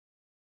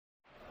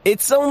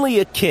It's only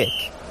a kick,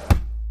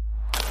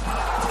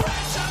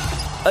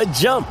 a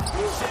jump,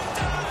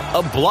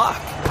 a block.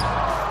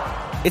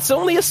 It's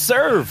only a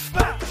serve.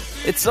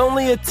 It's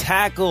only a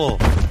tackle,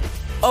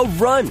 a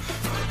run.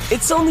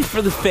 It's only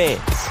for the fans.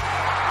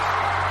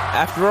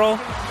 After all,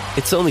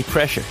 it's only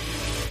pressure.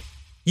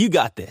 You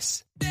got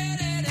this.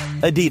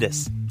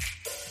 Adidas.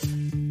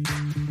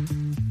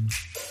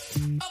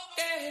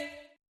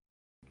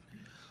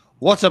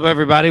 What's up,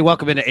 everybody?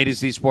 Welcome into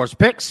AtoZ Sports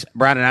Picks.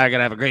 Brian and I are going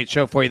to have a great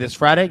show for you this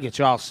Friday. Get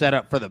you all set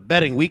up for the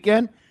betting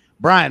weekend.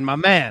 Brian, my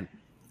man,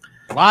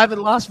 live in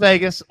Las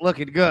Vegas,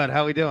 looking good.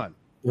 How we doing?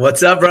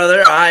 What's up,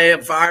 brother? I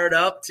am fired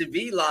up to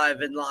be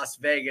live in Las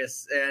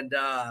Vegas, and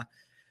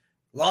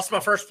lost my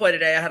first play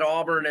today. I had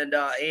Auburn and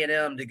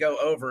A&M to go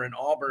over, and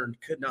Auburn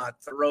could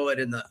not throw it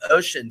in the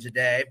ocean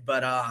today,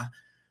 but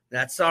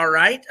that's all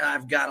right.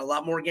 I've got a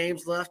lot more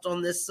games left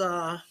on this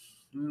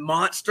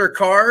monster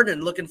card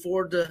and looking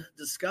forward to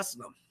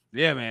discussing them.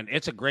 Yeah, man,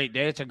 it's a great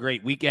day. It's a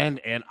great weekend,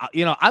 and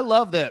I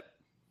love that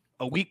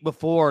a week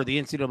before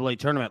the NCAA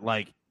tournament,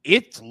 like,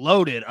 it's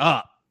loaded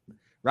up,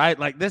 right?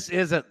 Like, this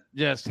isn't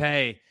just,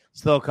 hey,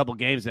 let's throw a couple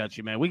games at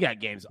you, man. We got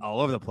games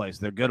all over the place.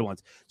 They're good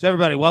ones. So,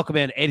 everybody, welcome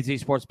in AtoZ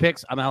Sports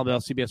Picks. I'm Al Bell,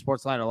 CBS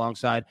Sportsline,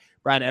 alongside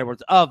Brian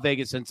Edwards of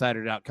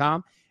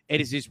VegasInsider.com.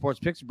 AtoZ Sports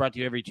Picks are brought to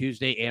you every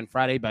Tuesday and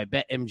Friday by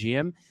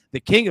BetMGM, the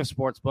king of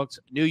sportsbooks.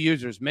 New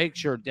users, make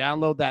sure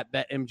download that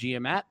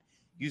BetMGM app.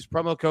 Use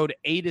promo code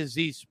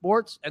AtoZ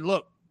Sports. And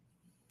look,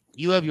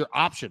 you have your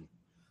option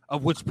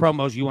of which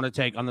promos you want to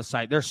take on the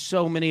site. There's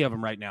so many of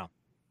them right now.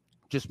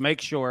 Just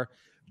make sure,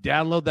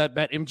 download that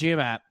BetMGM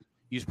app,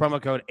 use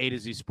promo code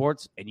AtoZ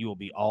Sports, and you will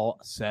be all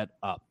set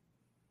up.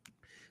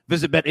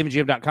 Visit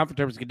BetMGM.com for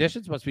terms and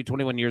conditions. Must be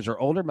 21 years or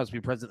older. Must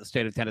be present in the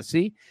state of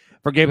Tennessee.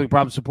 For gambling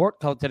problem support,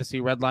 call Tennessee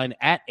Red Line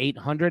at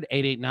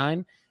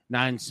 800-889-9789.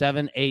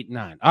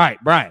 All right,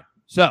 Brian.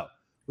 So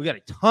we got a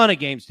ton of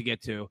games to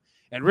get to.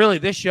 And really,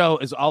 this show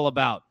is all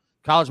about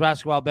college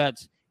basketball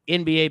bets,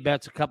 NBA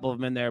bets, a couple of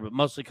them in there, but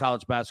mostly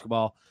college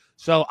basketball.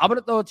 So I'm going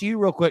to throw it to you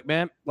real quick,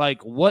 man.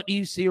 Like, what do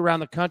you see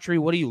around the country?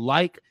 What do you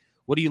like?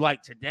 What do you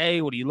like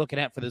today? What are you looking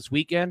at for this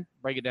weekend?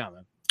 Break it down,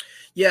 man.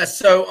 Yeah,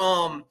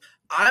 so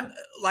I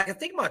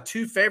think my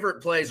two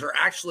favorite plays are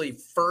actually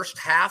first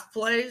half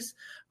plays.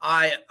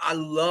 I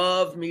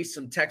love me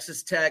some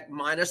Texas Tech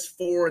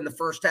 -4 in the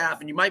first half,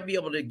 and you might be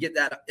able to get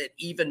that at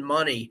even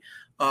money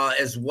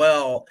as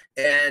well.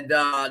 And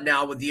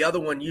now with the other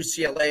one,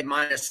 UCLA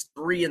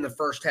 -3 in the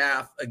first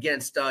half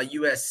against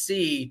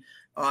USC,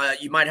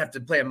 you might have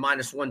to play a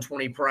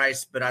 -120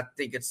 price, but I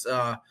think it's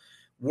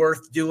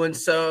worth doing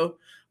so.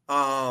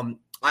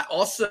 I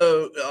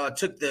also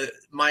took the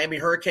Miami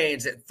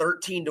Hurricanes at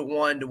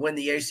 13-1 to win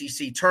the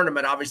ACC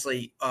tournament.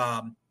 Obviously,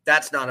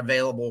 that's not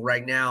available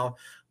right now,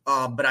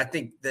 but I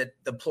think that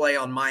the play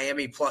on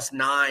Miami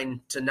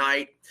 +9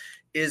 tonight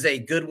is a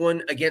good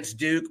one against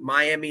Duke.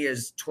 Miami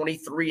is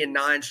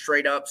 23-9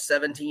 straight up,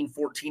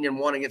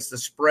 17-14-1 against the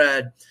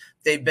spread.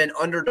 They've been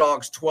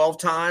underdogs 12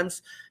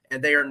 times,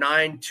 and they are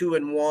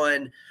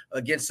 9-2-1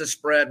 against the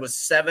spread with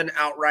 7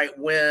 outright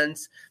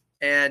wins.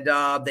 And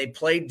they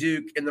played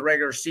Duke in the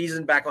regular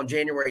season back on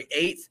January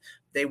 8th.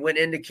 They went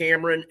into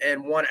Cameron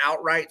and won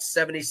outright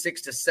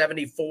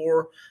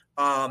 76-74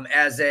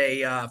 as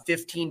a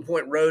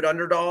 15-point road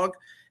underdog.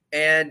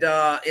 And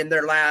in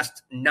their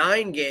last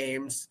 9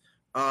 games,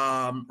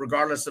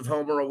 regardless of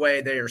home or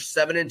away, they are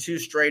 7-2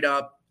 straight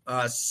up,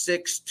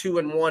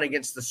 6-2-1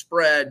 against the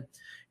spread.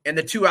 And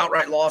the 2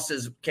 outright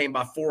losses came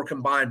by 4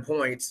 combined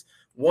points.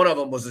 One of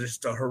them was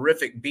just a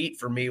horrific beat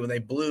for me when they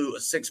blew a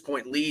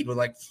 6-point lead with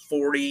like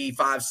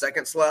 45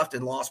 seconds left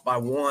and lost by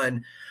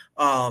 1.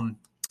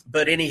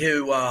 But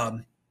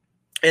anywho,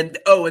 and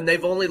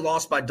they've only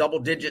lost by double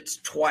digits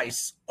 3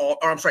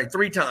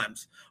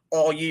 times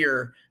all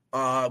year,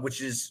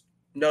 which is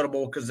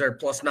notable because they're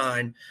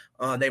 +9.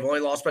 They've only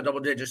lost by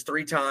double digits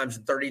 3 times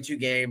in 32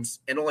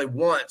 games and only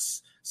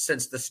once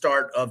since the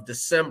start of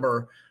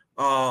December.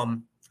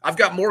 I've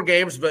got more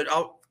games, but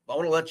I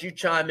want to let you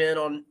chime in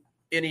on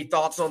any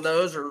thoughts on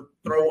those or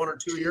throw 1 or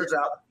 2 years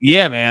out?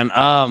 Yeah, man.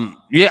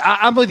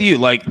 I'm with you.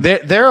 Like,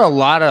 there are a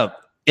lot of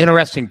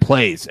interesting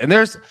plays, and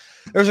there's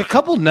a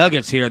couple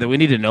nuggets here that we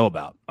need to know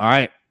about. All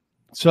right.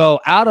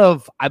 So out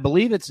of, I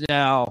believe it's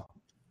now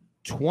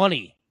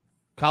 20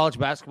 college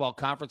basketball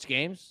conference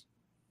games,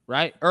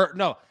 right? Or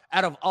no,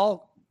 out of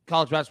all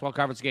college basketball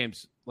conference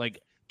games, like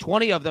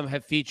 20 of them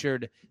have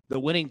featured the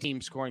winning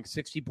team scoring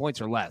 60 points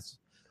or less.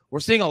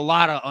 We're seeing a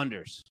lot of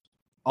unders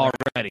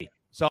already.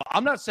 So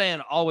I'm not saying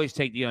always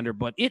take the under,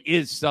 but it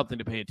is something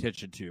to pay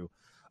attention to.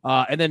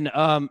 And then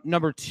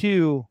number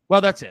 2,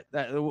 well, that's it.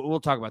 We'll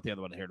talk about the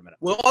other one here in a minute.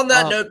 Well, on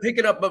that note,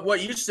 picking up but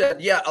what you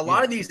said, a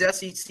lot of these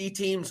SEC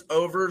teams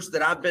overs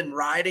that I've been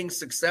riding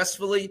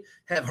successfully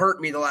have hurt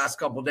me the last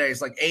couple of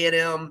days. Like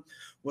A&M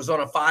was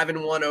on a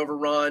 5-1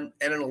 overrun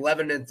and an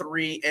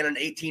 11-3 and an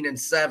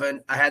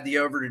 18-7. I had the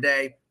over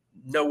today,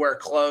 nowhere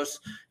close.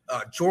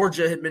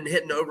 Georgia had been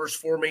hitting overs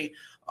for me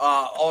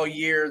all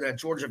year. That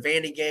Georgia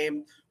Vandy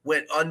game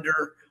went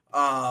under.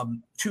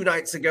 2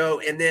 nights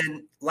ago. And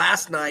then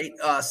last night,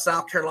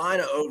 South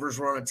Carolina overs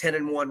were on a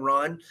 10-1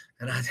 run.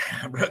 And I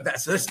wrote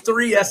that. So there's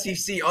 3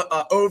 SEC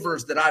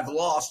overs that I've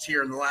lost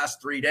here in the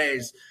last 3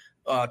 days,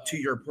 to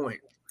your point.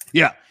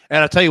 Yeah.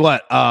 And I'll tell you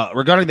what,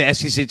 regarding the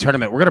SEC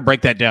tournament, we're going to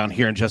break that down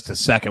here in just a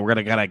second. We're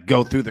going to kind of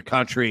go through the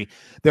country.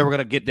 Then we're going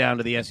to get down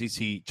to the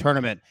SEC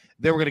tournament.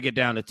 Then we're going to get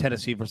down to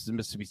Tennessee versus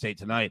Mississippi State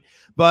tonight.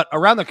 But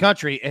around the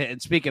country,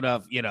 and speaking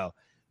of,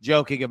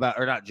 joking about,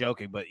 or not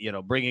joking, but,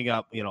 bringing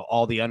up,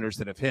 all the unders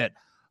that have hit.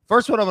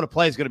 First one I'm going to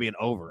play is going to be an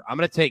over. I'm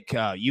going to take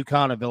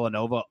UConn and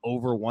Villanova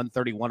over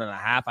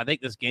 131.5. I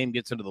think this game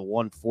gets into the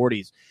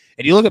 140s.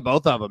 And you look at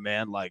both of them,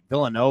 man, like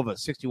Villanova,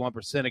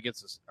 61%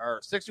 against or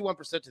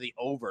 61% to the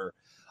over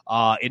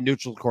in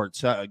neutral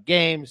court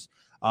games.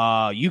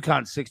 UConn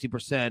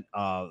 60%.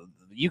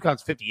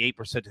 UConn's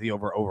 58% to the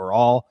over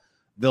overall.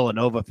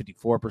 Villanova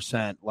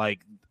 54%. Like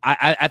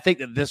I think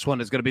that this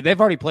one is going to be. They've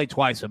already played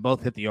twice and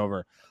both hit the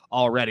over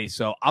already.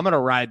 So I'm going to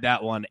ride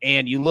that one.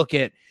 And you look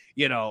at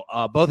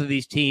both of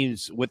these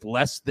teams with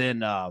less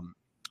than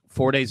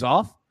 4 days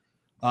off.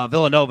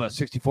 Villanova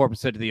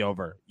 64% to the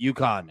over.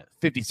 UConn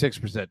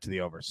 56% to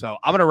the over. So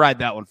I'm going to ride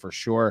that one for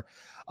sure.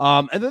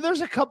 And then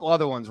there's a couple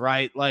other ones,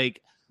 right?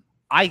 Like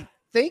I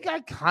think I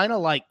kind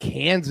of like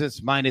Kansas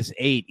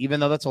 -8, even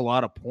though that's a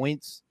lot of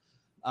points.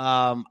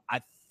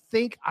 I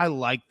think I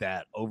like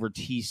that over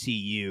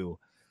TCU.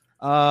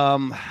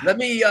 Let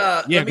me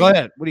go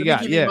ahead. What do you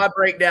got? Give you my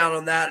breakdown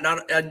on that,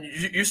 and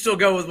you still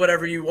go with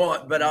whatever you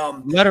want, but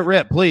let it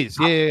rip, please.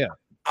 Yeah.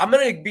 I'm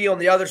going to be on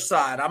the other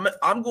side.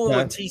 I'm going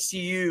with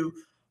TCU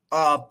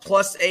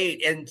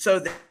 +8, and so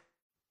did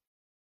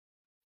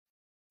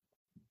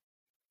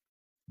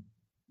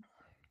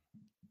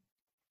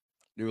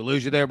we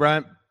lose you there,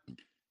 Brian?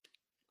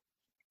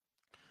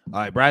 All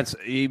right, Brian,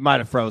 he might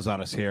have froze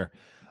on us here.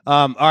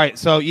 All right,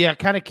 so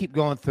kind of keep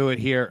going through it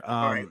here.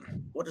 All right.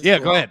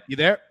 Go ahead. You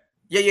there?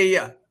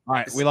 Yeah. All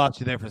right, we lost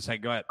you there for a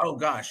second. Go ahead. Oh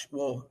gosh.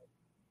 Well,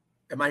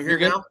 am I here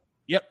now?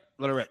 Yep.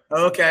 Let it rip.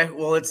 Okay.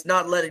 Well, it's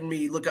not letting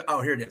me look at.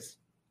 Oh, here it is.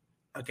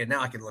 Okay,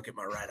 now I can look at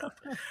my write-up.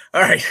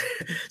 All right.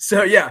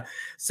 So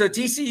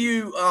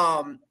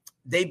TCU,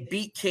 they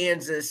beat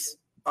Kansas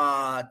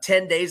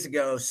 10 days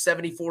ago,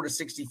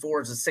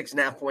 74-64 as a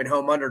 6.5-point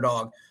home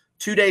underdog.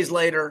 2 days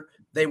later,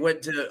 they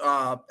went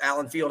to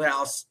Allen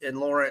Fieldhouse in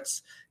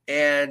Lawrence,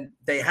 and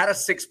they had a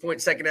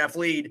 6-point second-half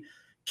lead.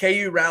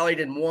 KU rallied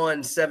and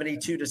won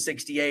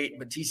 72-68,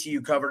 but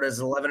TCU covered as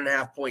an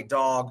 11.5-point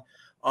dog.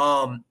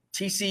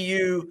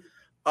 TCU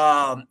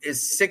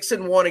is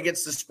 6-1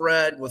 against the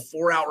spread with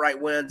 4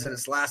 outright wins in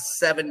its last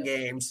 7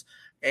 games.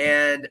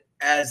 And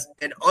as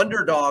an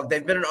underdog,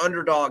 they've been an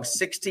underdog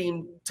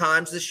 16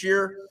 times this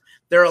year.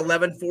 They're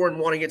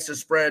 11-4-1 against the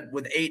spread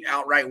with 8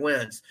 outright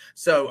wins.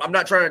 So I'm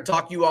not trying to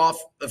talk you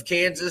off of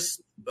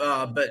Kansas,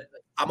 but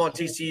I'm on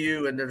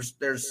TCU, and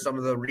there's some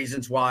of the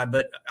reasons why.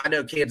 But I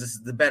know Kansas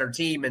is the better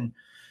team and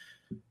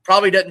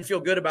probably doesn't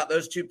feel good about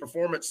those 2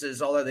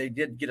 performances, although they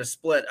did get a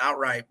split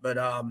outright. But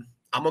I'm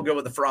going to go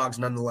with the Frogs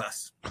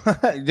nonetheless.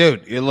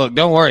 Dude, look,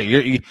 don't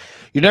worry.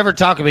 You're never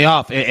talking me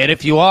off. And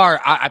if you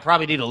are, I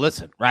probably need to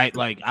listen, right?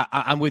 Like,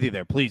 I'm with you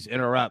there. Please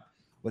interrupt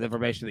with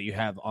information that you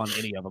have on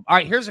any of them. All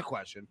right, here's a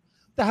question.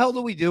 What the hell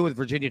do we do with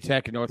Virginia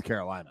Tech and North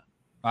Carolina?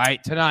 All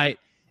right, tonight,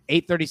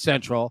 8:30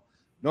 Central.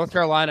 North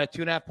Carolina,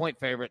 2.5-point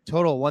favorite,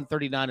 total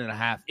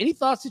 139.5. Any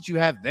thoughts that you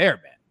have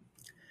there, man?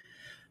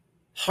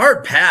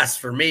 Hard pass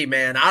for me,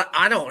 man.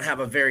 I don't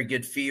have a very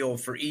good feel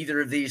for either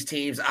of these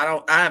teams.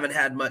 I haven't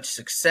had much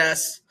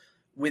success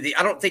with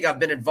I don't think I've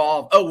been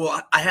involved. Oh,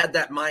 well, I had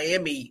that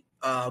Miami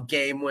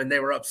game when they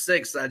were up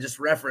 6 that I just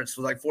referenced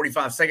with like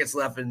 45 seconds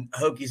left, and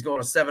Hokies going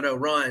a 7-0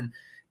 run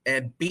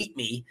and beat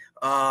me.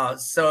 And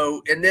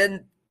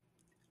then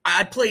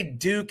I played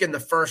Duke in the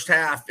first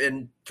half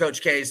in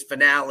Coach K's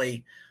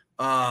finale,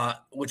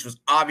 which was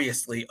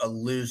obviously a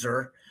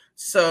loser.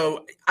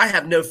 So I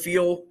have no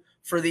feel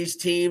for these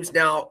teams.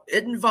 Now,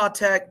 isn't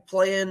Vatech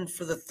playing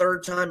for the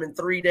 3rd time in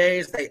 3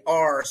 days? They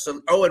are.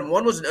 So, and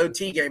one was an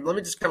OT game. Let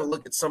me just kind of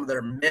look at some of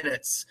their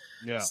minutes.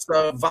 Yeah.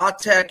 So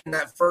Vatech in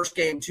that first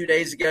game 2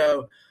 days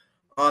ago,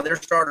 their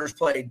starters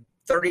played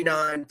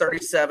 39,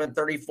 37,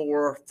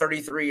 34,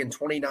 33, and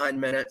 29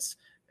 minutes.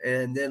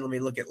 And then let me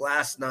look at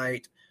last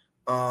night,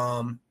 they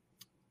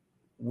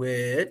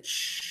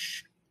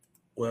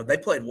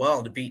played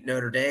well to beat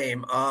Notre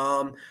Dame.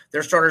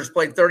 Their starters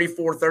played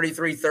 34,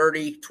 33,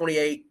 30,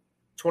 28,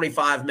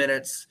 25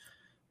 minutes.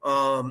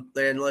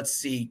 Then let's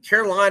see.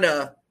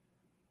 Carolina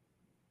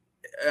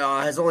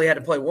has only had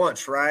to play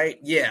once, right?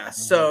 Yeah. Mm-hmm.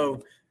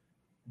 So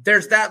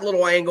there's that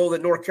little angle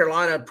that North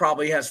Carolina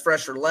probably has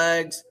fresher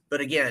legs.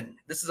 But again,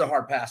 this is a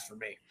hard pass for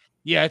me.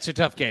 Yeah, it's a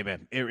tough game,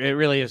 man. It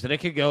really is. And it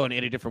could go in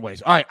any different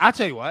ways. All right, I'll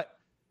tell you what.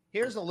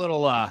 Here's a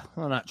little,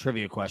 not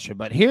trivia question,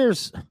 but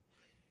here's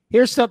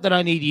something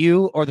I need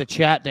you or the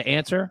chat to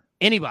answer.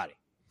 Anybody,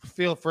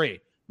 feel free.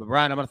 But,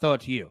 Brian, I'm going to throw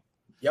it to you.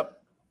 Yep.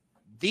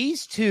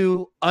 These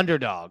 2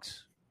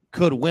 underdogs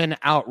could win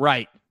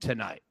outright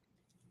tonight.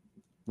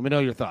 Let me know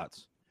your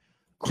thoughts.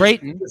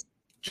 Creighton.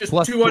 Just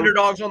 2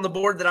 underdogs on the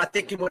board that I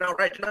think can win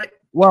outright tonight?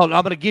 Well, I'm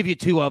going to give you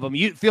two of them.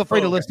 You feel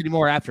free to okay. list any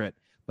more after it,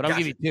 but I'll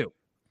Gotcha. give you two.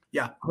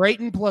 Yeah.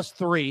 Creighton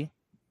 +3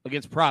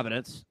 against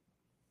Providence.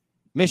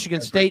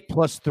 Michigan State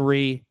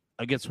 +3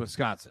 against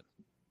Wisconsin.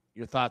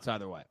 Your thoughts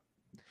either way.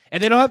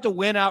 And they don't have to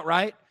win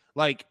outright.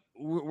 Like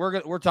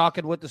we're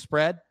talking with the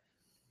spread,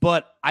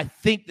 but I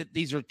think that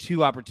these are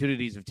two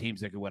opportunities of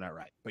teams that could win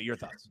outright. But your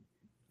thoughts?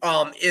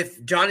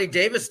 If Johnny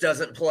Davis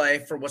doesn't play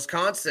for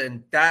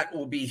Wisconsin, that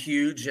will be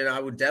huge, and I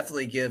would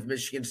definitely give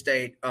Michigan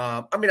State.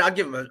 I'll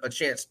give them a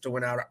chance to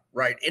win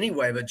outright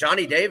anyway. But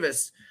Johnny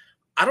Davis,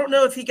 I don't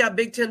know if he got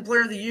Big Ten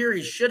Player of the Year.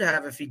 He should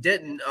have. If he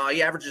didn't,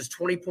 he averages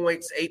 20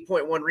 points,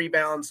 8.1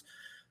 rebounds,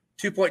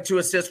 2.2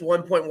 assists,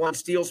 1.1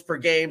 steals per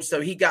game. So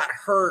he got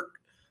hurt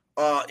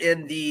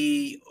in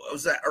the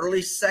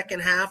early second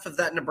half of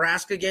that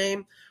Nebraska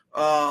game,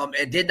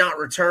 and did not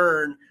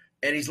return.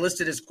 And he's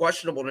listed as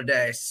questionable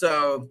today.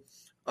 So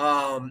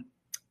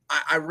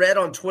I read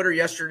on Twitter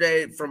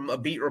yesterday from a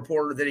beat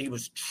reporter that he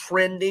was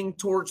trending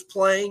towards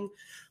playing.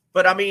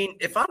 But,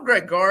 if I'm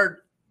Greg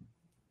Gard,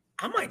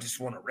 I might just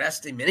want to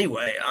rest him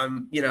anyway.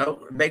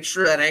 Make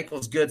sure that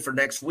ankle's good for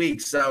next week.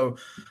 So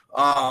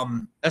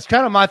that's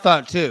kind of my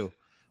thought too.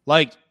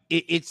 Like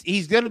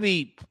he's going to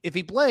be, if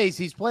he plays,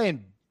 he's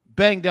playing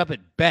banged up at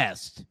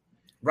best.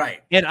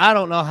 Right. And I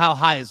don't know how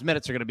high his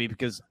minutes are going to be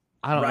because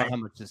I don't know how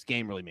much this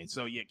game really means.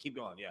 So, yeah, keep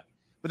going. Yeah.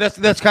 But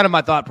that's kind of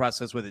my thought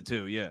process with it,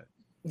 too. Yeah.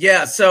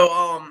 Yeah.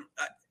 So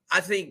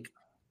I think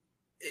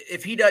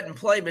if he doesn't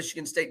play,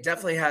 Michigan State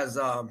definitely has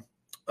a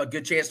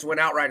good chance to win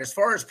outright. As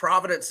far as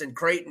Providence and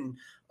Creighton,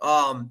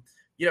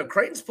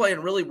 Creighton's playing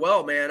really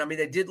well, man.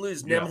 They did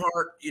lose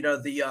Nembhard,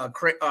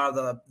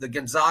 the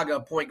Gonzaga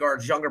point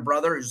guard's younger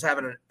brother, who's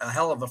having a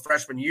hell of a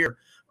freshman year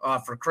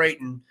for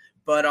Creighton.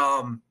 But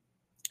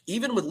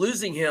even with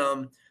losing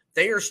him,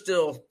 they are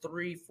still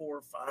 3,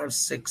 4, 5,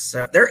 6,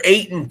 7. They're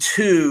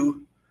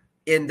 8-2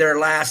 in their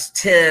last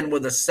 10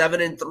 with a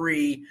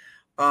 7-3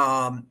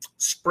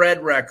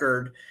 spread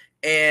record.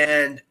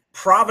 And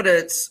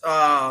Providence,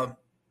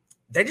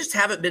 they just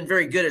haven't been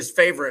very good as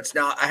favorites.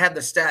 Now, I had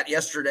the stat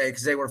yesterday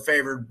because they were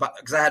favored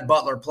because I had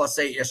Butler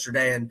 +8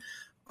 yesterday, and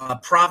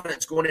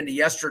Providence going into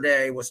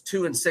yesterday was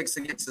 2-6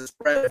 against the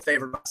spread,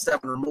 favored by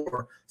 7 or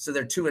more. So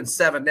they're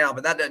 2-7 now,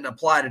 but that doesn't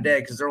apply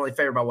today because they're only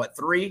favored by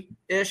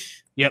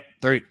 3-ish. Yep,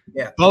 3.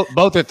 Yeah,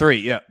 both are 3.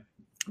 Yeah.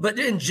 But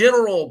in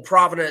general,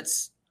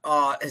 Providence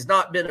has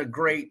not been a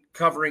great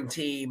covering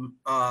team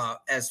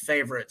as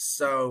favorites.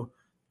 So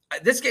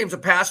this game's a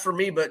pass for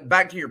me. But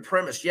back to your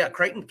premise, yeah,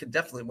 Creighton could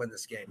definitely win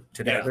this game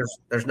today. Yeah.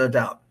 There's no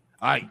doubt.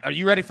 All right, are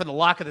you ready for the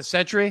lock of the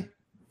century?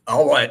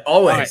 Always.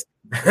 Right.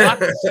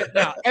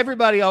 Now,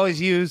 everybody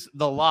always use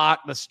the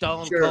lock, the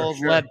stone cold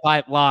lead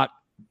pipe lock.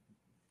 I'm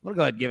gonna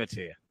go ahead and give it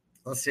to you.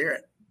 Let's hear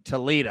it.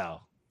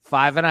 Toledo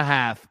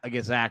 5.5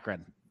 against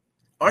Akron.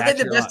 Aren't they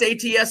the best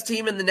ATS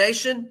team in the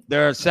nation?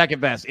 They're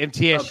second best.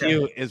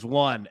 MTSU is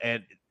 1,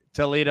 and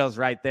Toledo's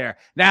right there.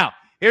 Now,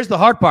 here's the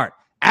hard part.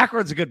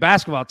 Akron's a good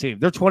basketball team.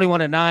 They're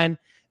 21-9.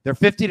 They're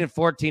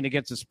 15-14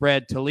 against the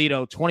spread.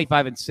 Toledo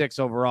 25-6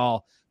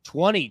 overall,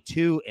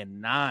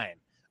 22-9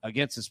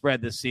 against the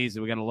spread this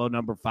season. We got a low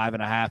number,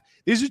 5.5.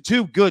 These are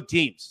two good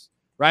teams,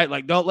 right?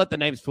 Like, don't let the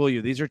names fool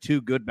you. These are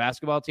two good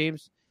basketball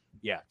teams.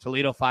 Yeah,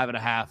 Toledo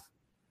 5.5.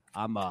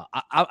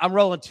 I'm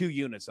rolling 2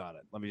 units on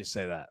it. Let me just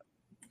say that.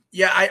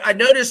 Yeah, I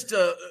noticed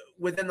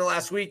within the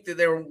last week that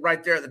they were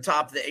right there at the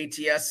top of the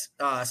ATS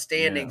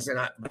standings, and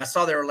I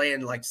saw they were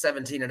laying like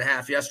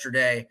 17.5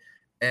 yesterday,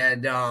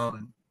 and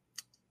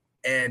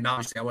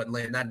obviously I wasn't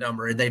laying that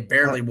number. They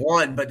barely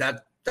won, but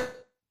that.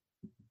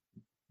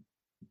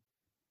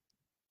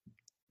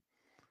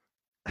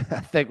 I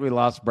think we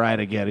lost Brian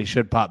again. He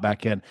should pop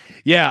back in.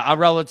 Yeah, I'm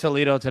rolling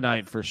Toledo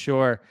tonight for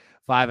sure.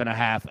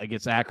 5.5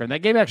 against Akron. That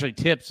game actually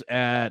tips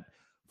at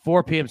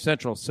 4 p.m.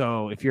 Central.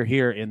 So if you're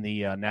here in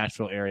the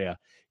Nashville area,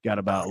 got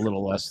about a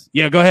little less.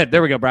 Yeah, go ahead.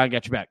 There we go. Brian,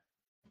 got you back.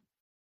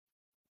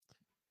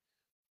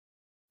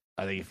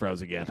 I think he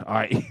froze again. All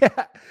right. All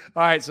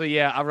right. So,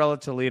 yeah, I'm rolling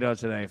Toledo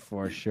today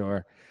for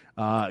sure.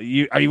 Are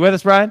you with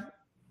us, Brian?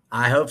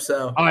 I hope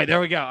so. All right,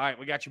 there we go. All right,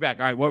 we got you back.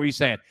 All right, what were you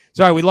saying?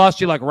 Sorry, we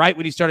lost you like right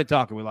when you started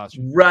talking. We lost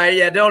you. Right,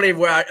 yeah. Don't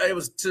even. I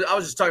was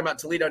just talking about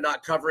Toledo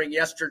not covering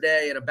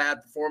yesterday and a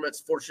bad performance.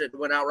 Fortunate to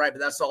win outright,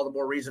 but that's all the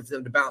more reason for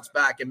them to bounce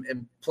back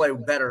and play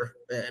better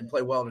and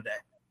play well today.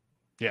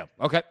 Yeah.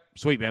 Okay.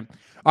 Sweet, man.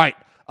 All right.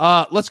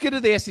 Let's get to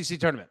the SEC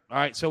tournament. All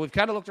right. So we've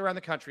kind of looked around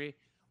the country.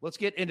 Let's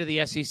get into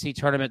the SEC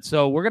tournament.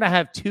 So we're gonna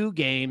have 2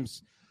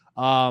 games.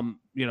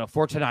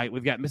 For tonight.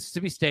 We've got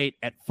Mississippi State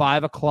at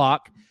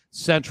 5:00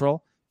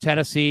 Central.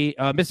 Tennessee,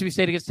 Mississippi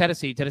State against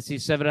Tennessee.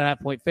 Tennessee's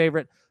 7.5-point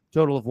favorite,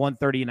 total of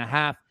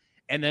 130.5.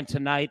 And then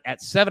tonight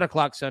at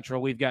 7:00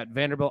 Central, we've got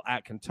Vanderbilt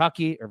at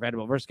Kentucky, or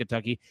Vanderbilt versus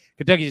Kentucky.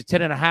 Kentucky's a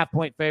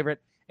 10.5-point favorite,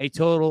 a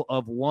total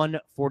of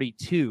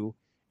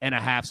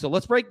 142.5. So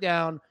let's break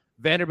down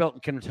Vanderbilt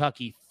and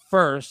Kentucky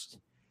first.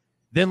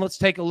 Then let's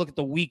take a look at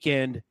the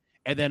weekend.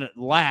 And then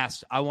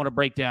last, I want to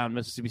break down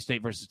Mississippi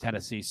State versus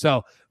Tennessee.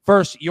 So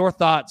first, your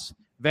thoughts,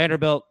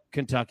 Vanderbilt,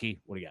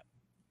 Kentucky. What do you got?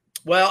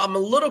 Well, I'm a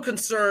little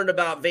concerned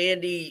about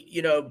Vandy,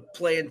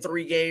 playing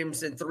 3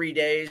 games in 3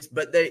 days,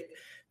 but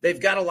they've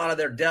got a lot of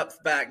their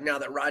depth back now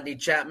that Rodney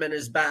Chapman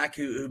is back,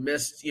 who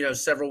missed,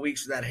 several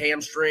weeks with that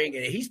hamstring,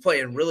 and he's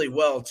playing really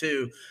well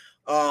too.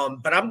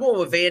 But I'm going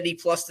with Vandy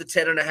plus the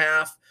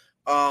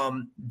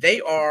 10.5.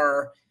 They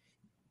are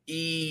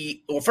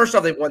first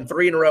off, they've won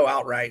 3 in a row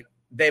outright.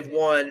 They're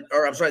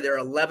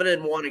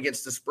 11-1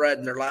 against the spread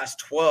in their last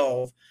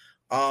 12.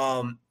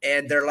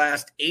 And their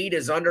last 8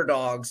 as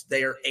underdogs.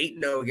 They are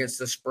 8-0 against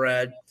the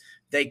spread.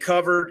 They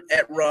covered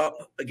at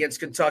Rupp against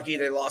Kentucky.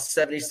 They lost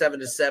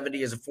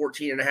 77-70 as a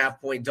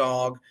 14.5-point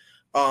dog.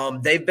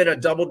 They've been a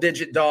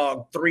double-digit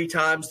dog 3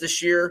 times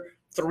this year,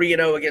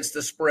 3-0 against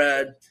the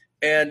spread.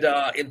 And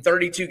in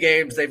 32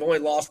 games, they've only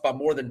lost by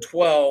more than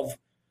 12.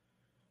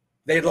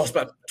 They lost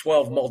by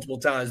 12 multiple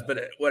times,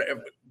 but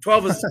whatever.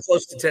 12 is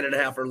close to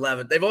 10.5 or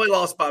 11. They've only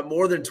lost by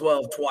more than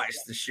 12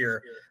 twice this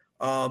year.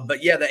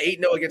 But yeah, the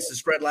 8-0 against the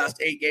spread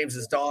last 8 games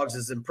as dogs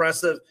is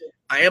impressive.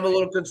 I am a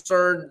little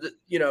concerned,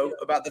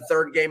 about the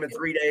 3rd game in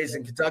 3 days,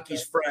 and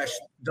Kentucky's fresh,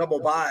 double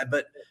bye.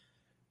 But,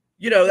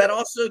 that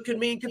also could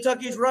mean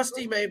Kentucky's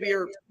rusty maybe,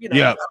 or,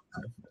 Yeah.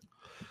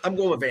 I'm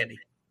going with Vandy.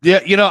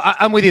 Yeah,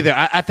 I'm with you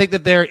there. I think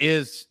that there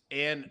is,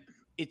 and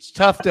it's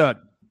tough to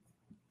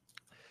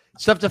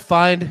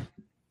find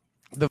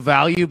the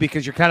value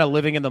because you're kind of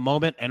living in the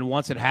moment, and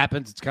once it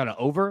happens, it's kind of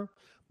over.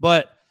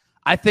 But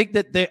I think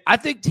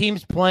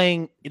teams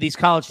playing these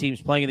college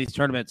teams playing in these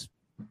tournaments,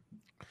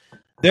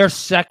 their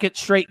second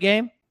straight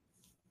game,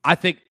 I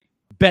think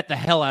bet the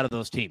hell out of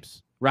those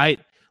teams, right?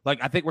 Like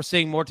I think we're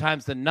seeing more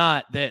times than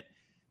not that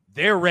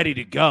they're ready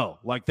to go.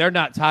 Like they're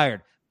not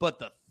tired. But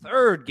the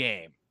 3rd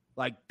game,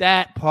 like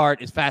that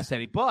part is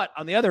fascinating. But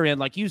on the other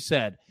end, like you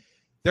said,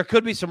 there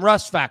could be some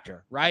rust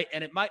factor, right?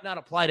 And it might not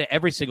apply to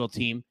every single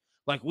team.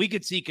 Like we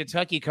could see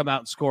Kentucky come out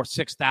and score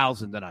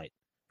 6,000 tonight.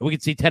 We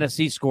could see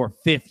Tennessee score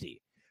 50.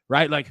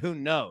 Right? Like, who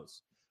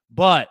knows?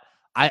 But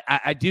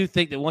I do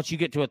think that once you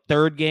get to a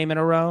 3rd game in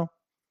a row,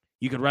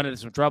 you could run into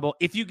some trouble.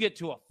 If you get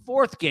to a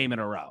 4th game in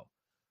a row,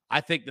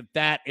 I think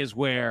that is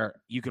where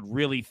you could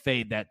really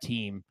fade that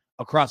team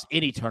across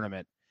any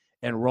tournament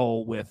and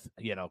roll with,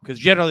 because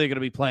generally they're going to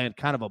be playing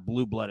kind of a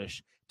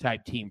blue-bloodish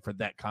type team for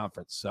that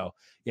conference. So,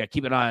 yeah,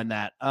 keep an eye on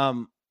that.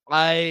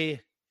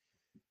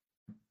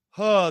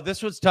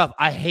 This was tough.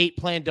 I hate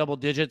playing double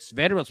digits.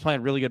 Vanderbilt's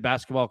playing really good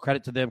basketball.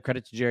 Credit to them.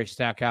 Credit to Jerry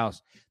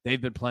Stackhouse. They've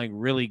been playing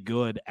really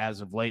good as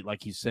of late.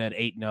 Like you said,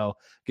 8-0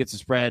 gets the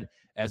spread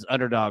as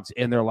underdogs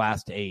in their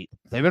last 8.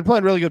 They've been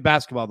playing really good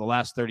basketball the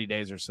last 30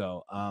 days or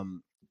so.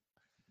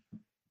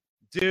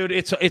 Dude,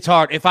 it's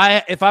hard. If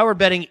I were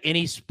betting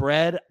any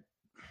spread,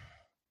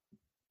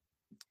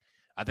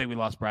 I think we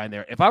lost Brian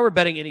there. If I were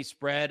betting any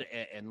spread,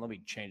 and let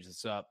me change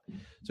this up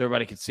so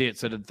everybody can see it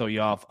so it doesn't throw you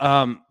off.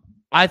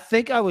 I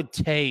think I would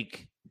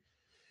take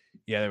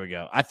 – yeah, there we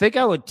go. I think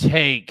I would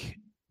take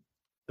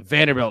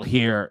Vanderbilt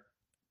here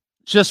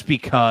just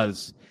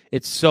because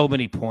it's so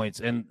many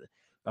points. And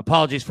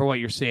apologies for what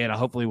you're seeing.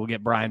 Hopefully we'll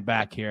get Brian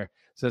back here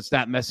so it's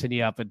not messing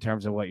you up in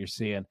terms of what you're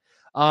seeing.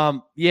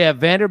 Yeah,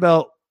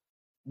 Vanderbilt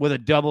with a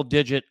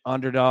double-digit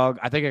underdog.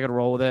 I think I could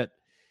roll with it,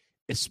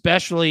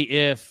 especially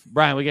if –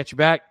 Brian, we got you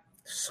back?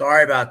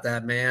 Sorry about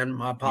that, man.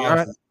 My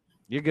apologies.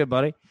 You're good,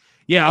 buddy.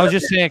 Yeah, I was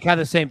just saying kind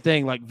of the same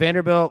thing. Like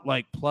Vanderbilt,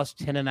 like plus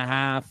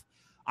 10.5.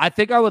 I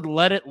think I would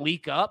let it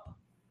leak up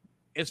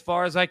as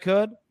far as I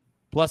could.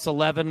 Plus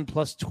 11,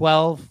 plus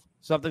 12,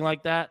 something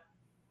like that.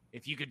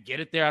 If you could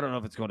get it there. I don't know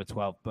if it's going to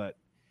 12, but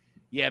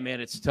yeah,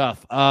 man, it's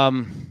tough. Yeah,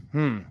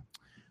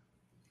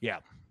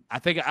 I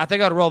think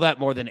I'd roll that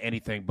more than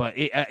anything, but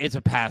it's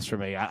a pass for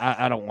me.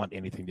 I don't want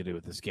anything to do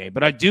with this game,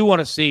 but I do want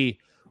to see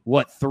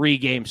what 3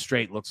 games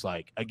straight looks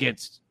like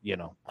against,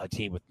 a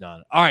team with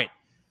none. All right.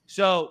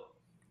 So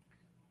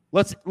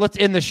let's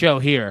end the show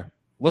here.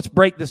 Let's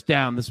break this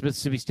down. This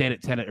Mississippi State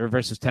at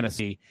versus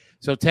Tennessee.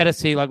 So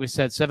Tennessee, like we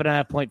said,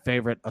 7.5-point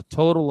favorite, a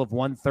total of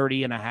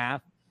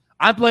 130.5.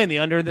 I'm playing the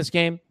under in this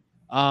game.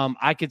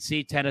 I could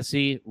see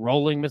Tennessee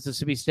rolling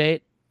Mississippi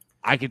State.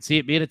 I could see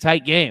it being a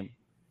tight game,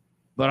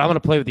 but I'm going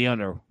to play with the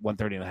under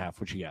 130.5.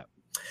 What you got?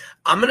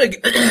 I'm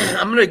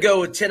gonna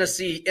go with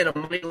Tennessee in a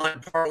money line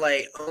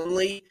parlay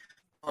only.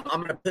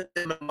 I'm gonna put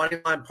them in a money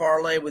line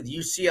parlay with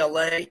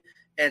UCLA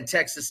and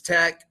Texas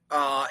Tech,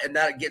 and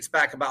that gets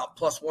back about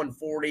plus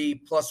 140,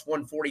 plus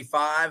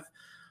 145.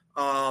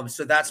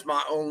 So that's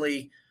my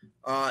only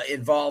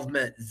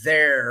involvement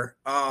there.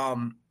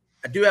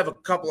 I do have a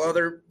couple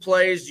other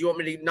plays. Do you want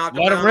me to knock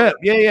them out? Rip.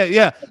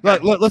 Yeah. Okay.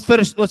 Let's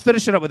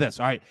finish it up with this.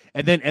 All right,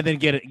 and then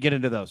get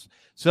into those.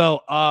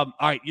 So, all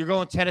right, you're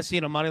going Tennessee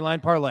in a money line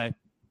parlay.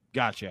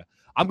 Gotcha.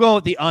 I'm going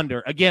with the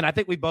under. Again, I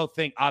think we both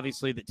think,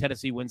 obviously, that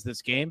Tennessee wins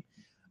this game.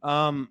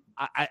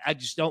 I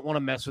just don't want to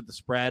mess with the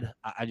spread.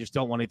 I just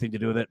don't want anything to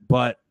do with it.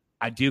 But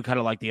I do kind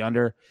of like the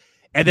under.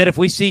 And then if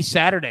we see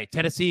Saturday,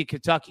 Tennessee and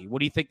Kentucky, what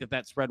do you think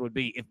that spread would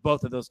be if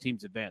both of those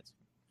teams advance?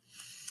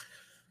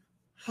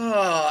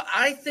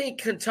 I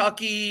think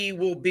Kentucky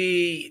will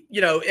be,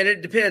 and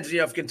it depends.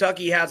 If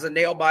Kentucky has a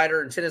nail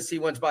biter and Tennessee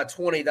wins by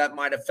 20, that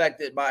might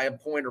affect it by a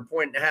point or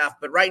point and a half.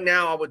 But right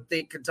now, I would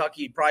think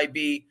Kentucky would probably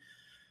be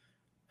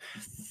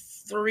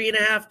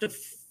 3.5 to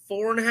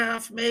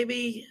 4.5,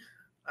 maybe.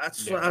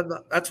 That's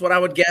what I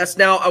would guess.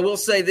 Now, I will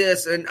say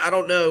this, and I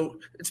don't know.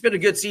 It's been a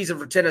good season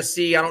for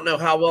Tennessee. I don't know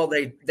how well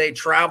they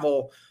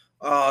travel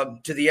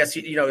to the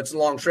SEC. It's a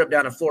long trip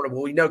down to Florida.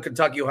 Well, we know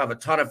Kentucky will have a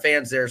ton of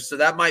fans there, so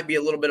that might be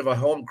a little bit of a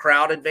home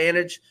crowd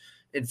advantage.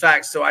 In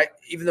fact,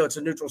 even though it's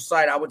a neutral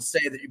site, I would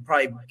say that you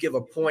probably give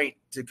a point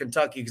to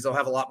Kentucky because they'll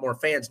have a lot more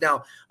fans.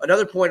 Now,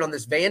 another point on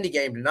this Vandy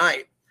game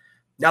tonight.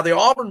 Now, the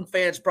Auburn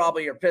fans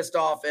probably are pissed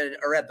off and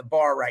are at the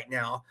bar right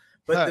now,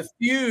 but the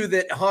few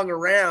that hung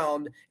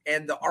around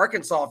and the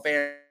Arkansas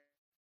fans.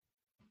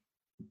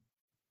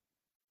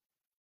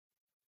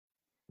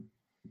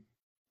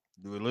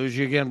 Do we lose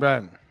you again,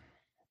 Brian?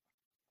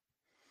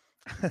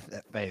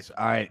 That face.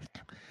 All right.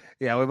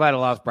 Yeah, we might have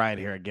lost Brian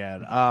here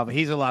again.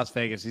 He's in Las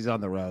Vegas. He's on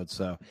the road,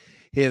 so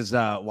his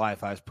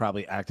Wi-Fi is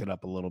probably acting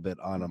up a little bit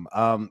on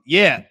him.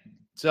 Yeah.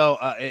 So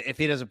if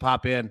he doesn't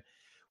pop in,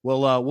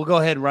 we'll go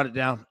ahead and run it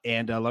down.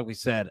 And like we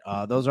said,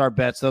 those are our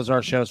bets. Those are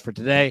our shows for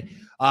today.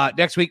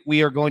 Next week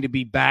we are going to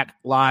be back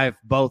live,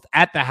 both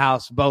at the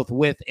house, both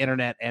with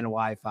internet and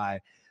Wi-Fi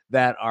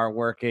that are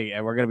working,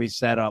 and we're going to be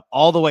set up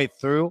all the way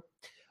through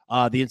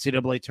the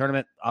NCAA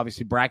tournament.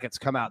 Obviously, brackets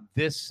come out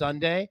this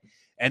Sunday.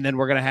 And then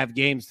we're going to have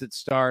games that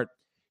start,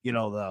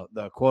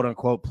 the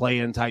quote-unquote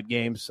play-in type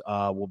games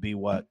will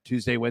be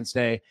Tuesday,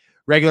 Wednesday.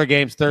 Regular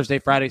games, Thursday,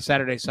 Friday,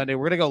 Saturday, Sunday.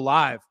 We're going to go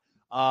live,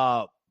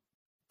 I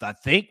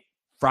think,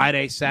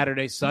 Friday,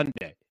 Saturday,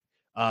 Sunday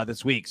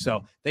this week.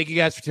 So thank you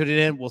guys for tuning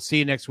in. We'll see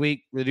you next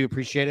week. Really do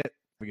appreciate it.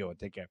 Have a good one.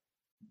 Take care.